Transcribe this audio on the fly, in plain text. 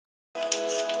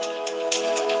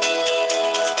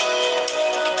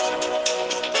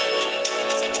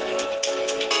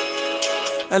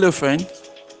Hello, friend.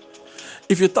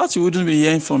 If you thought you wouldn't be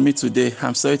hearing from me today,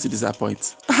 I'm sorry to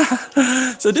disappoint.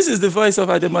 So this is the voice of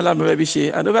Ademola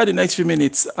Morebise, and over the next few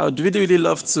minutes, I would really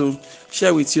love to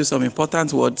share with you some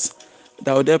important words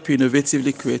that will help you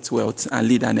innovatively create wealth and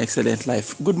lead an excellent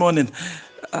life. Good morning.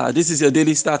 This is your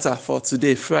daily starter for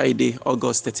today, Friday,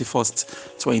 August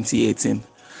 31st, 2018.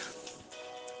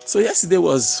 So yesterday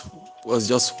was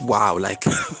just wow, like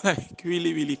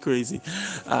really crazy.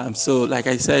 So like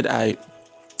I said, I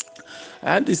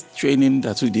had this training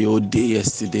that took the whole day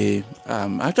yesterday.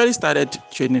 I actually started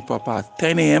training proper at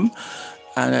 10 a.m.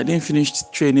 and I didn't finish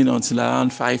training until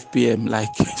around 5 p.m.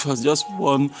 Like it was just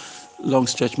one long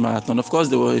stretch marathon. Of course,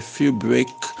 there were a few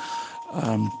breaks.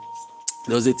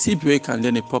 There was a tea break and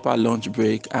then a proper lunch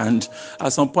break, and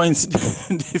at some point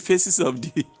the faces of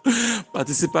the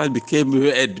participants became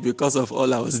red because of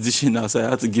all I was dishing out, so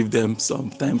I had to give them some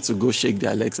time to go shake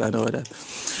their legs and all that.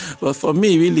 But for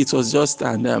me, really, it was just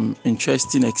an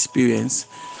interesting experience.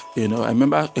 I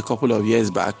remember a couple of years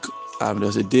back, there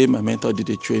was a day my mentor did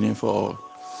a training for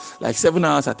like 7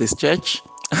 hours at a stretch.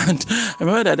 And I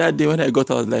remember that day when I got,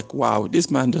 I was like, wow,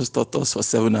 this man just taught us for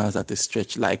 7 hours at a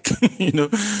stretch. Like, and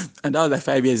that was like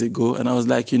 5 years ago. And I was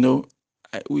like,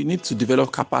 we need to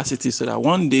develop capacity so that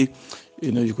one day,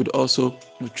 you could also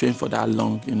train for that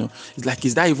long, It's like,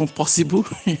 is that even possible?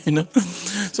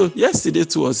 So yesterday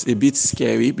too was a bit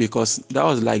scary because that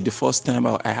was like the first time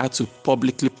I had to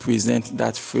publicly present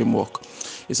that framework.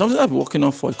 It's something I've been working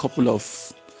on for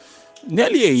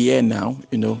nearly a year now,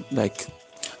 like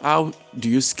how do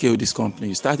you scale this company?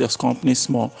 You start your company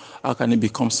small, how can it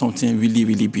become something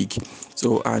really big?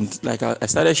 So, and like I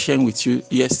started sharing with you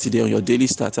yesterday on your daily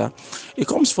starter, it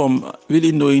comes from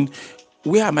really knowing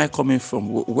where am I coming from?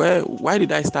 Why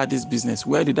did I start this business?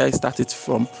 Where did I start it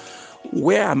from?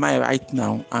 Where am I right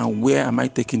now and where am I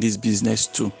taking this business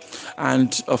to?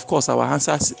 And of course, our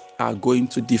answers are going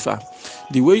to differ.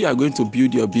 The way you are going to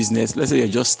build your business, let's say you're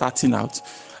just starting out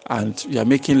and you're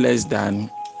making less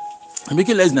than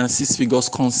 6 figures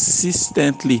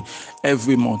consistently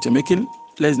every month. You're making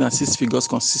less than 6 figures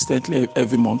consistently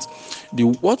every month.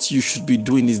 What you should be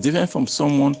doing is different from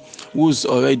someone who's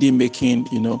already making,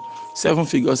 7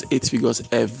 figures, 8 figures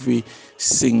every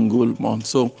single month.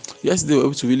 So yesterday we were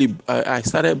able to really, I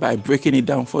started by breaking it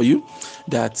down for you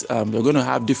that you're going to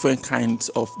have different kinds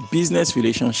of business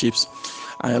relationships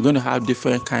and you're going to have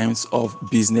different kinds of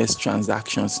business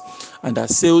transactions. And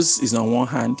that sales is on one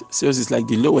hand, sales is like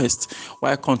the lowest,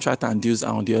 while contract and deals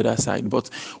are on the other side. But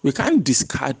we can't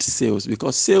discard sales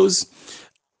because sales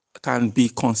can be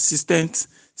consistent.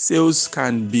 Sales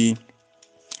can be,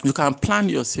 you can plan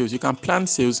your sales, you can plan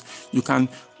sales, you can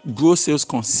grow sales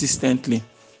consistently.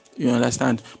 You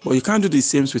understand? But you can't do the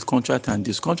same with contract and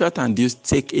deals. Contract and deals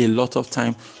take a lot of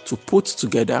time to put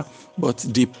together, but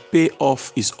the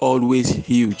payoff is always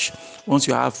huge. Once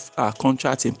you have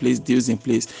contracts in place, deals in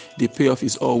place, the payoff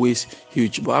is always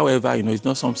huge. But however, it's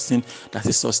not something that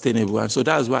is sustainable. And so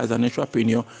that's why as an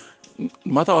entrepreneur, no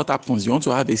matter what happens, you want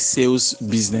to have a sales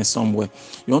business somewhere.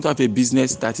 You want to have a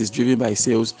business that is driven by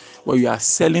sales, where you are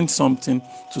selling something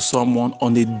to someone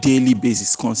on a daily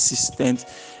basis, consistent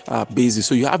basis.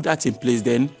 So you have that in place,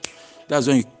 then that's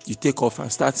when you take off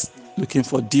and start looking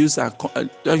for deals and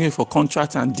looking for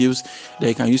contracts and deals that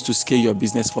you can use to scale your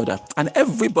business further. And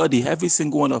every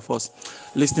single one of us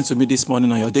listening to me this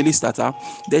morning on your daily starter,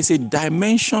 there's a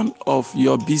dimension of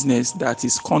your business that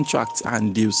is contracts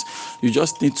and deals. You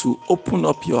just need to open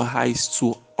up your eyes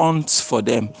to hunt for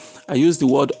them. I use the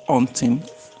word hunting,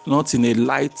 not in a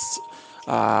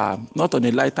not on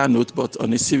a lighter note, but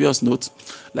on a serious note.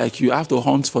 Like, you have to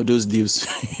hunt for those deals.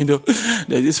 There's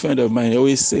this friend of mine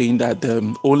always saying that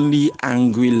only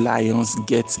angry lions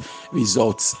get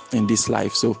results in this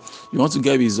life. So you want to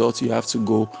get results, you have to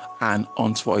go and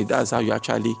hunt for it. That's how you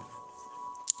actually,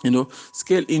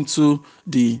 scale into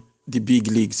the big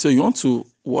league. So you want to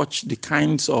watch the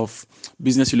kinds of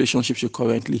business relationships you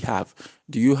currently have.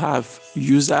 Do you have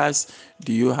users?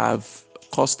 Do you have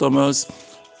customers?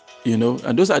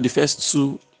 And those are the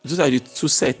two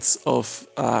sets of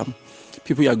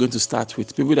people you are going to start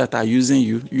with. People that are using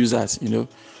you, users,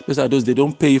 those they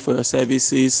don't pay you for your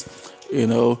services. They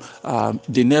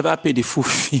never pay the full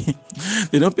fee.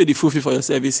 They don't pay the full fee for your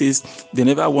services. They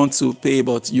never want to pay,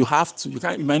 but you have to. You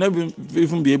might not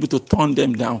even be able to turn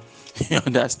them down. You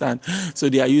understand? So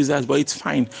they are users, but it's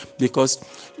fine because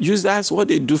users, what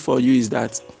they do for you is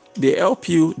that they help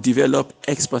you develop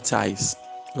expertise.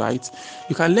 Right?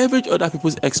 You can leverage other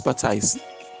people's expertise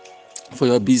for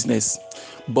your business,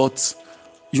 but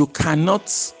you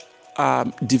cannot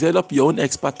develop your own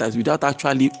expertise without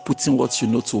actually putting what you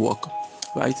know to work.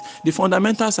 Right? The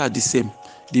fundamentals are the same.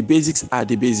 The basics are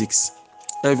the basics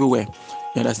everywhere.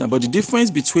 You understand? But the difference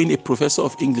between a professor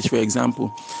of English, for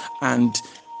example, and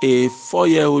a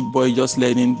 4-year-old boy just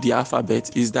learning the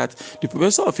alphabet is that the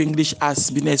professor of English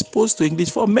has been exposed to English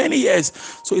for many years.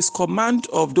 So his command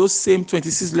of those same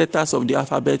 26 letters of the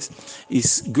alphabet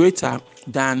is greater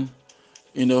than,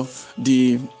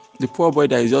 the poor boy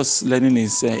that is just learning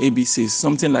his ABCs,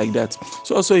 something like that.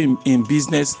 So also in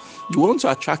business, you want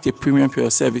to attract a premium for your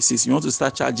services. You want to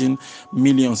start charging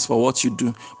millions for what you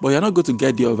do, but you're not going to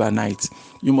get there overnight.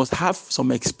 You must have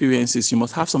some experiences. You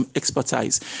must have some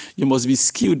expertise. You must be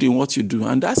skilled in what you do.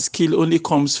 And that skill only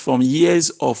comes from years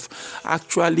of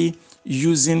actually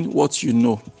using what you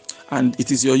know. And it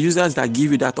is your users that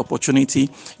give you that opportunity.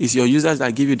 It's your users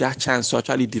that give you that chance to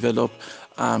actually develop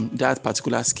that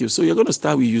particular skill. So you're going to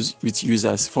start with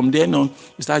users. From then on,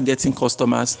 you start getting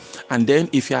customers, and then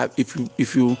if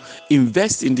you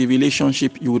invest in the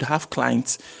relationship, you would have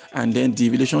clients, and then the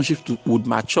relationship would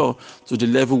mature to the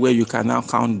level where you can now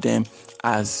count them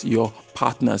as your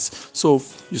partners. So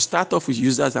you start off with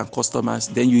users and customers,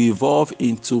 then you evolve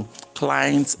into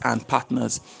clients and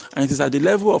partners. And it is at the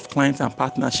level of clients and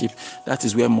partnership that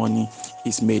is where money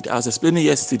is made. I was explaining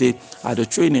yesterday at the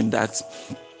training that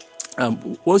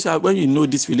when you know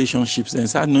these relationships and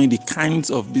start knowing the kinds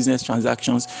of business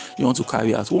transactions you want to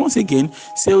carry out. Once again,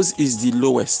 sales is the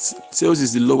lowest. Sales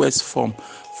is the lowest form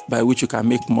by which you can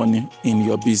make money in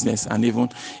your business, and even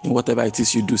in whatever it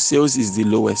is you do. Sales is the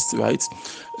lowest, right?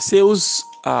 Sales,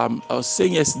 I was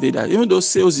saying yesterday that even though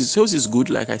sales is good,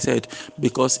 like I said,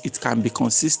 because it can be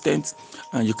consistent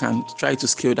and you can try to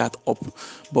scale that up.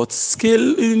 But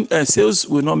sales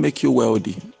will not make you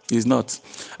wealthy. It's not.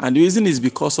 And the reason is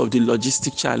because of the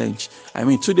logistic challenge. I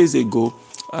mean, 2 days ago,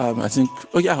 I think,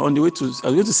 on the way I was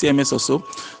going to CMS also.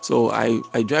 So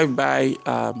I drive by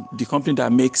the company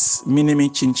that makes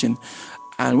Minimi Chin Chin.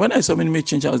 And when I saw Minimi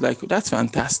Chin Chin, I was like, that's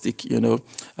fantastic,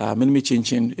 Minimi Chin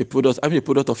Chin, a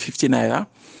product of 50 naira.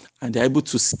 And they're able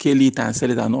to scale it and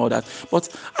sell it and all that. But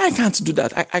I can't do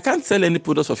that. I can't sell any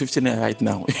products for 50 naira right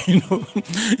now.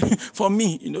 For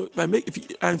me,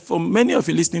 and for many of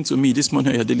you listening to me this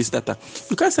morning on your daily starter,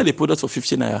 you can't sell a product for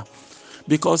 50 naira,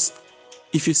 because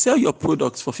if you sell your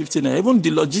products for 50 naira, even the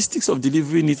logistics of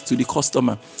delivering it to the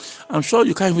customer, I'm sure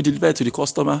you can't even deliver it to the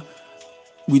customer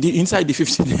inside the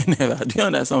 50 naira. Do you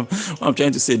understand what I'm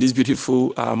trying to say this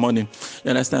beautiful morning? You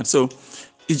understand? So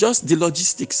it's just the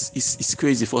logistics is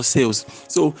crazy for sales.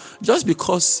 So just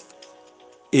because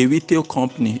a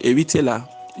retailer,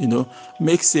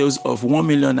 makes sales of 1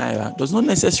 million naira does not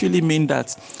necessarily mean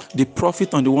that the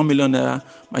profit on the 1 million naira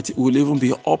will even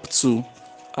be up to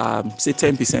say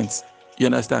 10%. You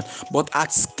understand? But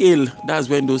at scale, that's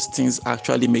when those things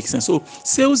actually make sense. So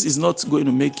sales is not going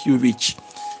to make you rich.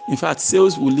 In fact,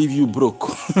 sales will leave you broke.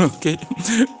 Okay.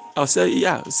 I'll say,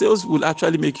 sales will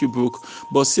actually make you broke,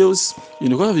 but sales,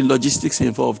 because of the logistics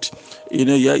involved, you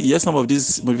hear some of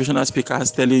these motivational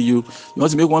speakers telling you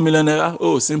want to make 1 million naira.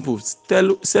 Oh, simple.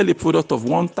 Sell a product of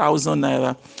 1,000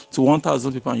 naira to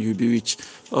 1,000 people and you'll be rich.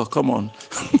 Oh, come on.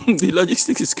 The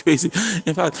logistics is crazy.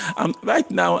 In fact, right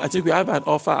now, I think we have an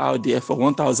offer out there for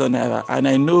 1,000 naira, and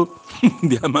I know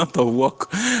the amount of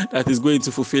work that is going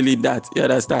to fulfilling that. You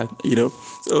understand?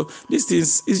 So these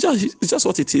things, it's just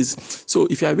what it is. So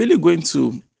if you are really going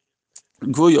to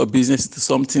grow your business to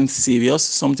something serious,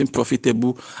 something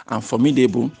profitable and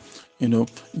formidable,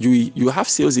 you have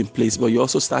sales in place, but you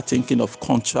also start thinking of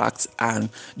contracts and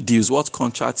deals. What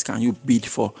contracts can you bid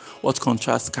for? What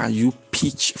contracts can you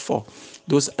pitch for?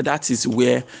 That is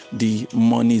where the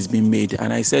money is being made.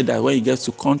 And I said that when you get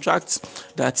to contracts,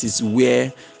 that is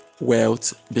where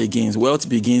wealth begins. Wealth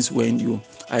begins when you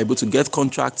are able to get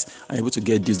contracts and able to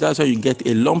get deals. That's why you get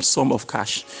a lump sum of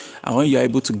cash. And when you're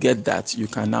able to get that, you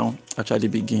can now actually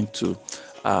begin to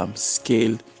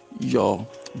scale your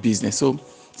business. So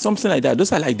something like that.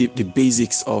 Those are like the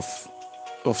basics of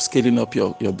scaling up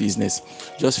your business.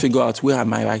 Just figure out, where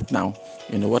am I right now?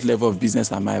 What level of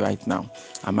business am I right now?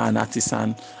 Am I an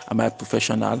artisan? Am I a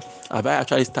professional? Have I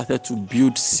actually started to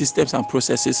build systems and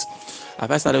processes?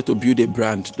 Have I started to build a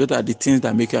brand? Those are the things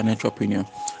that make you an entrepreneur.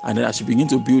 And then as you begin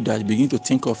to build that, you begin to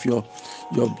think of your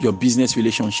business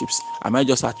relationships. Am I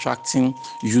just attracting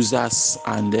users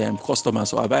and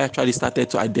customers, or have I actually started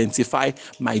to identify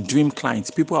my dream clients,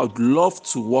 people I would love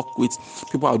to work with,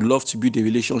 people I would love to build a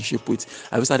relationship with?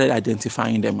 Have you started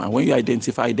identifying them? And when you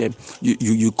identify them,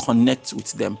 you connect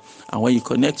with them. And when you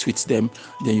connect with them,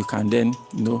 then you can then,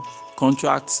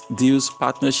 contracts, deals,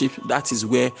 partnership. That is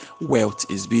where wealth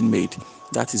is being made.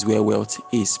 That is where wealth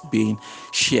is being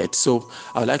shared. So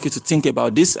I would like you to think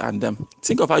about this and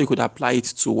think of how you could apply it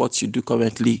to what you do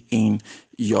currently in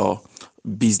your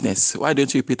business. Why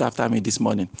don't you repeat after me this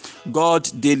morning? God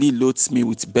daily loads me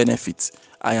with benefits.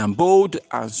 I am bold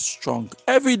and strong.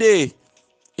 Every day,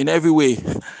 in every way,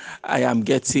 I am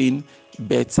getting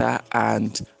better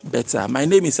and better. My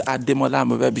name is Ademola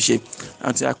Morebise.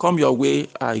 Until I come your way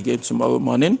again tomorrow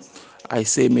morning, I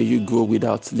say may you grow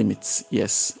without limits.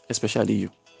 Yes, especially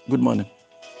you. Good morning.